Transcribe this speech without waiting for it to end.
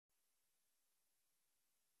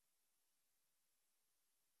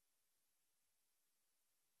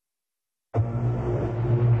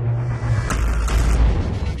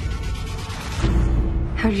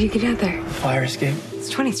How did you get out there? Fire escape.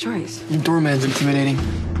 It's 20 stories. The doorman's intimidating.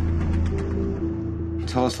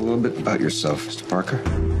 Tell us a little bit about yourself, Mr. Parker.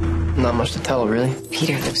 Not much to tell, really.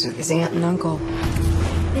 Peter lives with his aunt and uncle.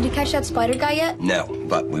 Did you catch that spider guy yet? No,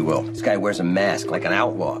 but we will. This guy wears a mask like an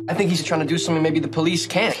outlaw. I think he's trying to do something maybe the police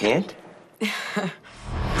can't. Can't? You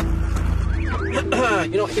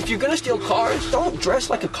know, if you're gonna steal cars, don't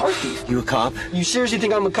dress like a car thief. You a cop? You seriously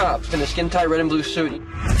think I'm a cop in a skin-tight red and blue suit?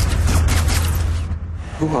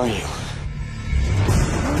 Who are you?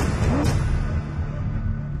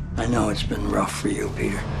 I know it's been rough for you,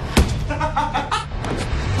 Peter.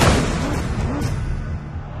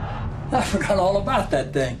 I forgot all about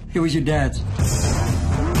that thing. It was your dad's.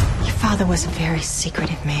 Your father was a very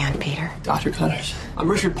secretive man, Peter. Dr. Connors. I'm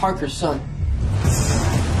Richard Parker's son.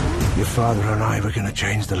 Your father and I were going to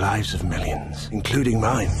change the lives of millions, including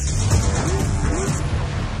mine.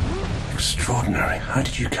 Extraordinary. How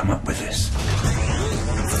did you come up with this?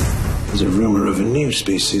 There's a rumor of a new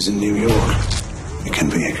species in New York. It can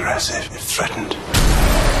be aggressive if threatened.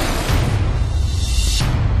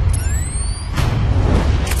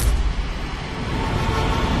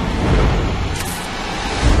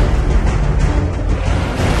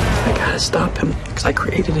 I gotta stop him, because I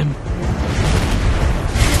created him.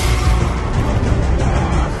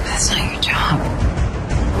 That's not your job.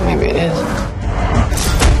 Maybe it is.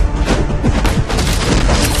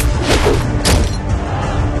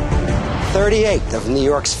 "38 of New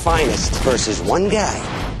York's finest versus one guy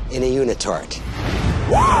in a unitard."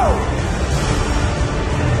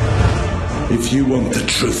 If you want the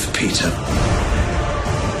truth, Peter,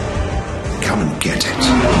 come and get it.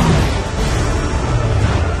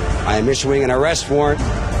 I am issuing an arrest warrant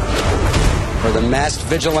for the masked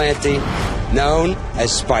vigilante known as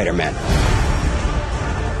Spiderman.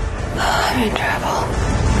 I'm in trouble.